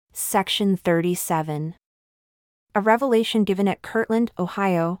Section 37. A revelation given at Kirtland,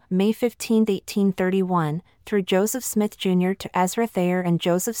 Ohio, May 15, 1831, through Joseph Smith Jr. to Ezra Thayer and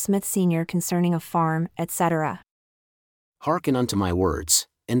Joseph Smith Sr. concerning a farm, etc. Hearken unto my words,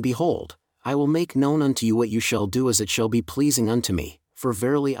 and behold, I will make known unto you what you shall do as it shall be pleasing unto me, for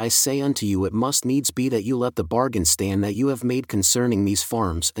verily I say unto you it must needs be that you let the bargain stand that you have made concerning these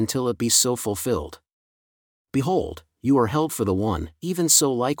farms until it be so fulfilled. Behold, you are held for the one, even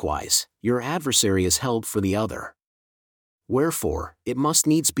so likewise, your adversary is held for the other. Wherefore, it must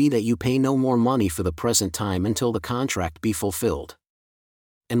needs be that you pay no more money for the present time until the contract be fulfilled.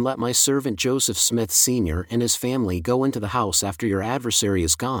 And let my servant Joseph Smith Sr. and his family go into the house after your adversary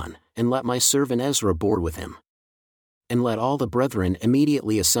is gone, and let my servant Ezra board with him. And let all the brethren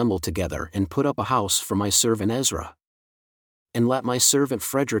immediately assemble together and put up a house for my servant Ezra. And let my servant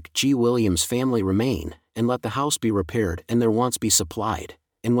Frederick G. Williams' family remain, and let the house be repaired and their wants be supplied.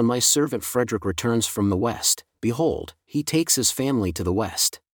 And when my servant Frederick returns from the west, behold, he takes his family to the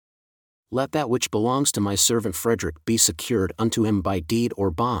west. Let that which belongs to my servant Frederick be secured unto him by deed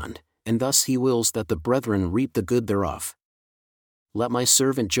or bond, and thus he wills that the brethren reap the good thereof. Let my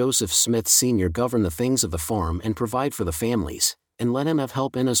servant Joseph Smith Sr. govern the things of the farm and provide for the families, and let him have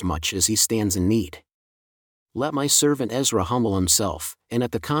help inasmuch as he stands in need. Let my servant Ezra humble himself, and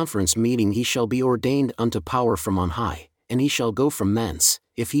at the conference meeting he shall be ordained unto power from on high, and he shall go from thence,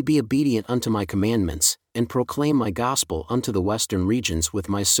 if he be obedient unto my commandments, and proclaim my gospel unto the western regions with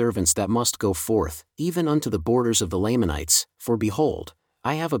my servants that must go forth, even unto the borders of the Lamanites, for behold,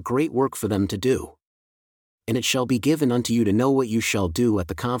 I have a great work for them to do. And it shall be given unto you to know what you shall do at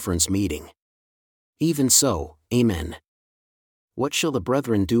the conference meeting. Even so, Amen. What shall the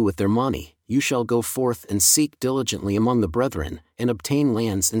brethren do with their money? You shall go forth and seek diligently among the brethren, and obtain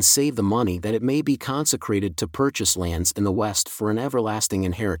lands and save the money that it may be consecrated to purchase lands in the west for an everlasting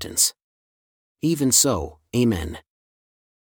inheritance. Even so, Amen.